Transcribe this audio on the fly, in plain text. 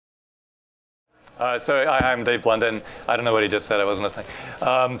I'm Dave Blundin. I don't know what he just said. I wasn't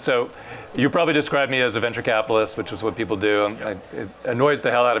listening. So you probably described me as a venture capitalist, which is what people do. It annoys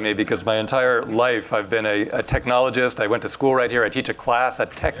the hell out of me because my entire life I've been a technologist. I went to school right here. I teach a class, a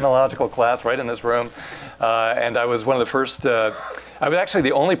technological class right in this room. And I was one of the first, I was actually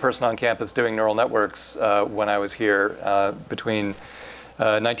the only person on campus doing neural networks when I was here between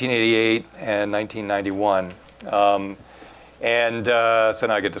 1988 and 1991. So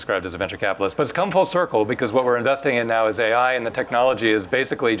now I get described as a venture capitalist. But it's come full circle because what we're investing in now is AI, and the technology is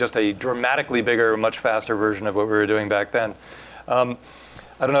basically just a dramatically bigger, much faster version of what we were doing back then. I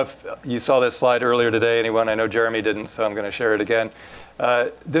don't know if you saw this slide earlier today, anyone. I know Jeremy didn't, so I'm going to share it again.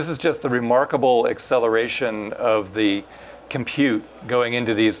 This is just the remarkable acceleration of the compute going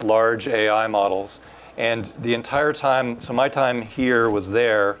into these large AI models. And the entire time, so my time here was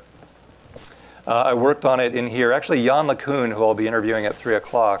there. I worked on it in here. Actually, Jan LeCun, who I'll be interviewing at 3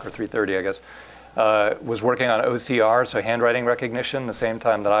 o'clock, or 3:30, I guess, was working on OCR, so handwriting recognition, the same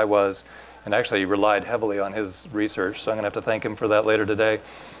time that I was, and actually relied heavily on his research, so I'm going to have to thank him for that later today.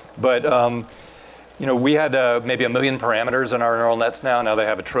 But you know, we had maybe 1 million parameters in our neural nets now. Now they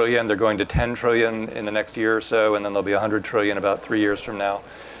have 1 trillion. They're going to 10 trillion in the next year or so, and then there'll be 100 trillion about 3 years from now.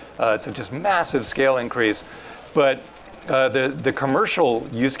 So just massive scale increase. But the commercial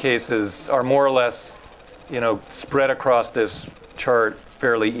use cases are more or less, spread across this chart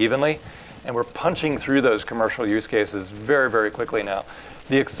fairly evenly, and we're punching through those commercial use cases very, very quickly now.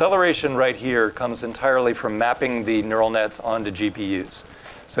 The acceleration right here comes entirely from mapping the neural nets onto GPUs.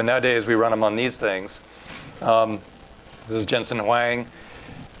 So nowadays we run them on these things. This is Jensen Huang.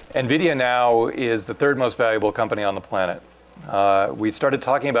 NVIDIA now is the 3rd most valuable company on the planet. We started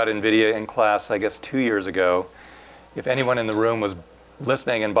talking about NVIDIA in class, I guess, 2 years ago. If anyone in the room was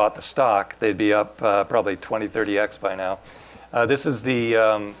listening and bought the stock, they'd be up probably 20, 30x by now. This is the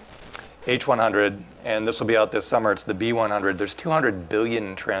H100, and this will be out this summer. It's the B100. There's 200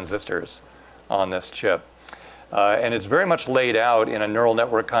 billion transistors on this chip. And it's very much laid out in a neural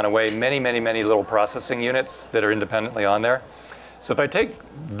network kind of way, many, many, many little processing units that are independently on there. So if I take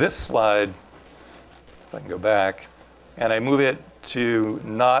this slide, if I can go back, and I move it to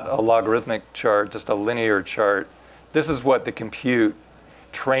not a logarithmic chart, just a linear chart, this is what the compute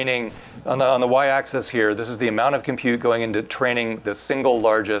training, on the y-axis here, this is the amount of compute going into training the single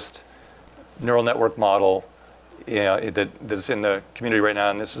largest neural network model that's in the community right now,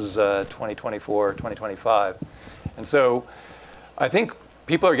 and this is 2024, 2025. And so I think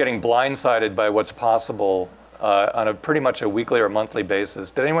people are getting blindsided by what's possible on a pretty much a weekly or monthly basis.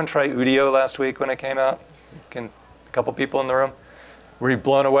 Did anyone try Udio last week when it came out? A couple people in the room? Were you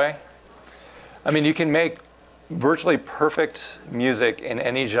blown away? I mean, you can make virtually perfect music in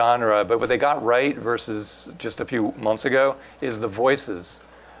any genre, but what they got right versus just a few months ago is the voices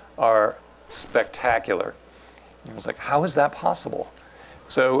are spectacular. I was like, how is that possible?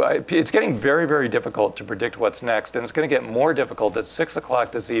 So it's getting very, very difficult to predict what's next, and it's going to get more difficult. At 6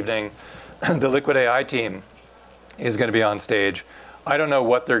 o'clock this evening, the Liquid AI team is going to be on stage. I don't know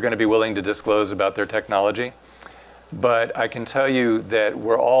what they're going to be willing to disclose about their technology, but I can tell you that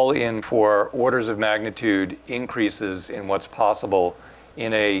we're all in for orders of magnitude increases in what's possible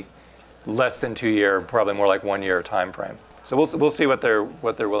in a less than 2 year, probably more like 1 year time frame. So we'll see what they're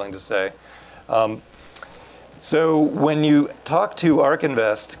willing to say. So when you talk to ARK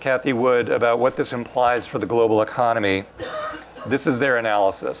Invest, Kathy Wood, about what this implies for the global economy, this is their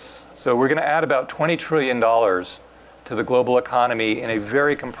analysis. So we're going to add about $20 trillion to the global economy in a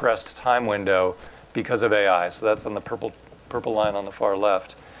very compressed time window because of AI. So that's on the purple line on the far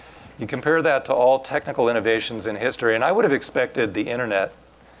left. You compare that to all technical innovations in history, and I would have expected the internet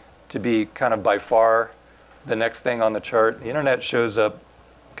to be kind of by far the next thing on the chart. The internet shows up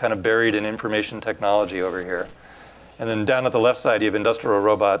kind of buried in information technology over here. And then down at the left side, you have industrial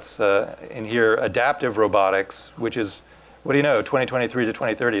robots. In here, adaptive robotics, which is, what do you know, 2023 to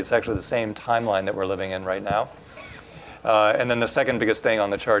 2030. It's actually the same timeline that we're living in right now. And then the second biggest thing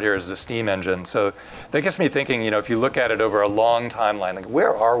on the chart here is the steam engine. So that gets me thinking, if you look at it over a long timeline, like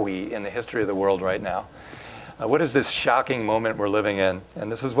where are we in the history of the world right now? What is this shocking moment we're living in?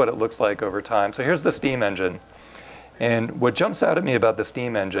 And this is what it looks like over time. So here's the steam engine. And what jumps out at me about the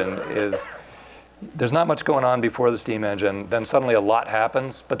steam engine is there's not much going on before the steam engine. Then suddenly a lot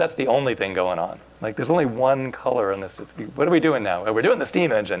happens, but that's the only thing going on. Like there's only one color in this. What are we doing now? We're doing the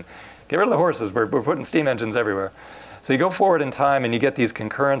steam engine. Get rid of the horses. We're putting steam engines everywhere. So you go forward in time and you get these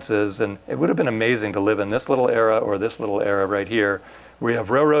concurrences, and it would have been amazing to live in this little era or this little era right here, where you have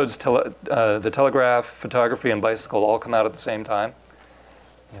railroads, the telegraph, photography, and bicycle all come out at the same time.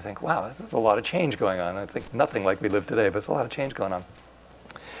 And you think, wow, this is a lot of change going on. I think nothing like we live today, but it's a lot of change going on.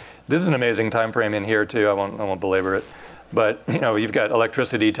 This is an amazing time frame in here too. I won't belabor it. But you've got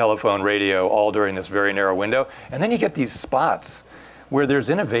electricity, telephone, radio, all during this very narrow window. And then you get these spots where there's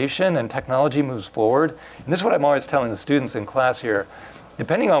innovation and technology moves forward. And this is what I'm always telling the students in class here.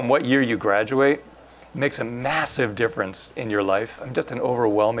 Depending on what year you graduate, it makes a massive difference in your life. I mean, just an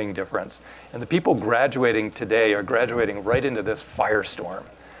overwhelming difference. And the people graduating today are graduating right into this firestorm.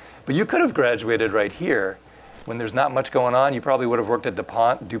 But you could have graduated right here when there's not much going on. You probably would have worked at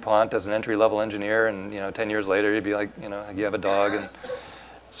DuPont as an entry-level engineer, and 10 years later, you'd be like, you have a dog and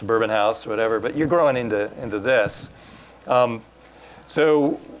suburban house or whatever, but you're growing into this.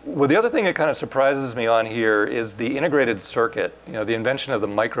 So the other thing that kind of surprises me on here is the integrated circuit, the invention of the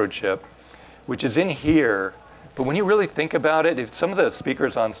microchip, which is in here. But when you really think about it, if some of the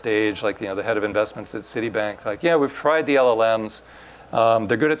speakers on stage, like the head of investments at Citibank, like, yeah, we've tried the LLMs.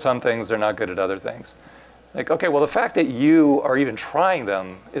 They're good at some things, they're not good at other things. Like, okay, well, the fact that you are even trying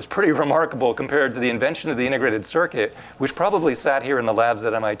them is pretty remarkable compared to the invention of the integrated circuit, which probably sat here in the labs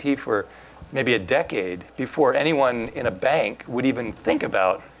at MIT for maybe a decade before anyone in a bank would even think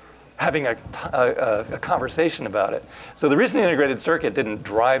about having a conversation about it. So the reason the integrated circuit didn't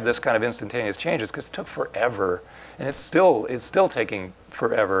drive this kind of instantaneous change is because it took forever. And it's still taking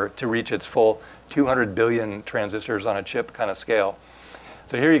forever to reach its full 200 billion transistors on a chip kind of scale.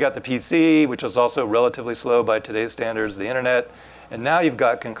 So here you got the PC, which is also relatively slow by today's standards, the internet, and now you've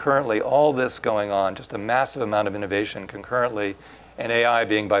got concurrently all this going on, just a massive amount of innovation concurrently, and AI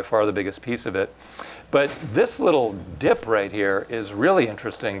being by far the biggest piece of it. But this little dip right here is really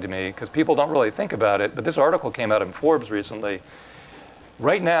interesting to me because people don't really think about it, but this article came out in Forbes recently.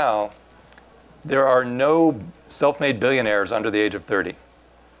 Right now, there are no self-made billionaires under the age of 30.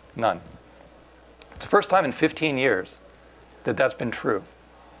 None. It's the first time in 15 years that that's been true.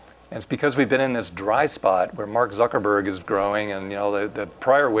 And it's because we've been in this dry spot where Mark Zuckerberg is growing and the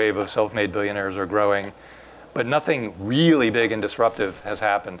prior wave of self-made billionaires are growing, but nothing really big and disruptive has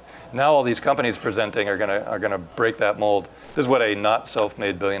happened. Now all these companies presenting are gonna break that mold. This is what a not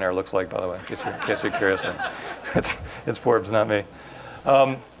self-made billionaire looks like, by the way, in case you're curious. It's Forbes, not me.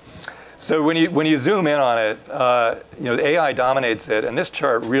 So when you zoom in on it, the AI dominates it, and this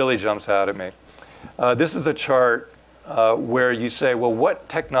chart really jumps out at me. This is a chart where you say, well, what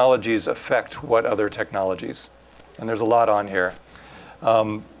technologies affect what other technologies? And there's a lot on here.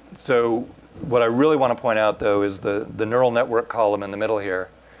 So what I really want to point out, though, is the neural network column in the middle here.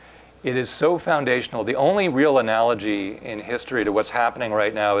 It is so foundational. The only real analogy in history to what's happening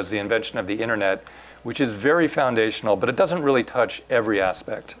right now is the invention of the internet, which is very foundational, but it doesn't really touch every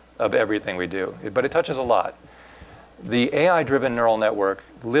aspect of everything we do, but it touches a lot. The AI-driven neural network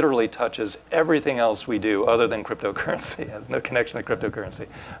literally touches everything else we do other than cryptocurrency. It has no connection to cryptocurrency.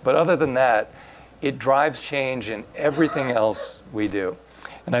 But other than that, it drives change in everything else we do.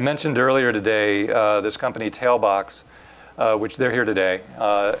 And I mentioned earlier today this company, Tailbox, which they're here today.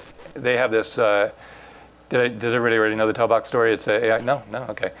 They have this, does everybody already know the Tailbox story? It's AI, no,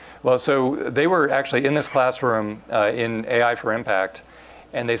 okay. Well, so they were actually in this classroom in AI for Impact,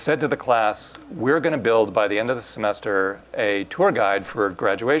 and they said to the class, we're going to build, by the end of the semester, a tour guide for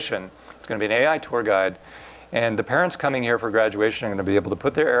graduation. It's going to be an AI tour guide. And the parents coming here for graduation are going to be able to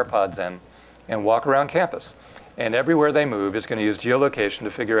put their AirPods in and walk around campus. And everywhere they move, it's going to use geolocation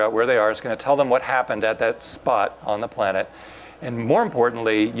to figure out where they are. It's going to tell them what happened at that spot on the planet. And more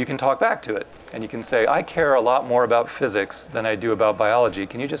importantly, you can talk back to it. And you can say, I care a lot more about physics than I do about biology.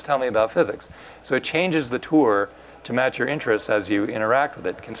 Can you just tell me about physics? So it changes the tour to match your interests as you interact with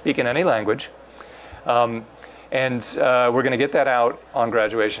it. It can speak in any language. And we're going to get that out on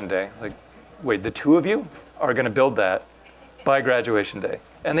graduation day. Like, wait, the two of you are going to build that by graduation day.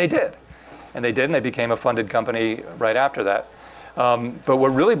 And they did. And they did, and they became a funded company right after that. But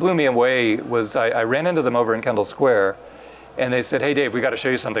what really blew me away was I ran into them over in Kendall Square, and they said, hey, Dave, we got to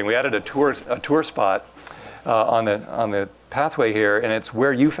show you something. We added a tour spot on the pathway here, and it's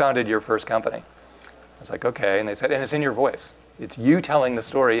where you founded your first company. I was like, okay. And they said, and it's in your voice. It's you telling the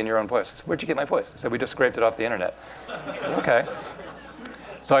story in your own voice. I said, where'd you get my voice? I said, we just scraped it off the internet. Okay.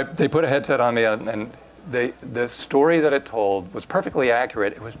 So they put a headset on me, and the story that it told was perfectly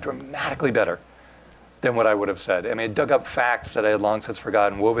accurate. It was dramatically better than what I would have said. I mean, it dug up facts that I had long since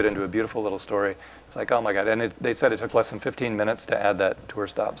forgotten, wove it into a beautiful little story. It's like, oh my God. And they said it took less than 15 minutes to add that tour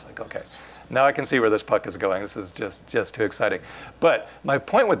stop. It's like, okay. Now I can see where this puck is going. This is just too exciting. But my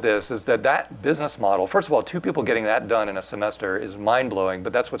point with this is that business model, first of all, two people getting that done in a semester is mind-blowing,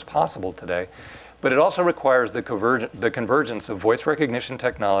 but that's what's possible today. But it also requires the convergence of voice recognition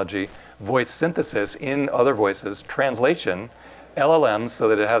technology, voice synthesis in other voices, translation, LLMs, so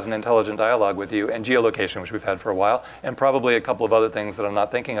that it has an intelligent dialogue with you, and geolocation, which we've had for a while, and probably a couple of other things that I'm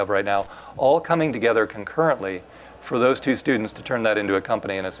not thinking of right now, all coming together concurrently for those two students to turn that into a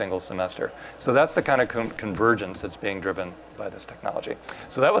company in a single semester. So that's the kind of convergence that's being driven by this technology.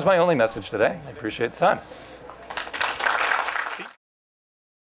 So that was my only message today. I appreciate the time.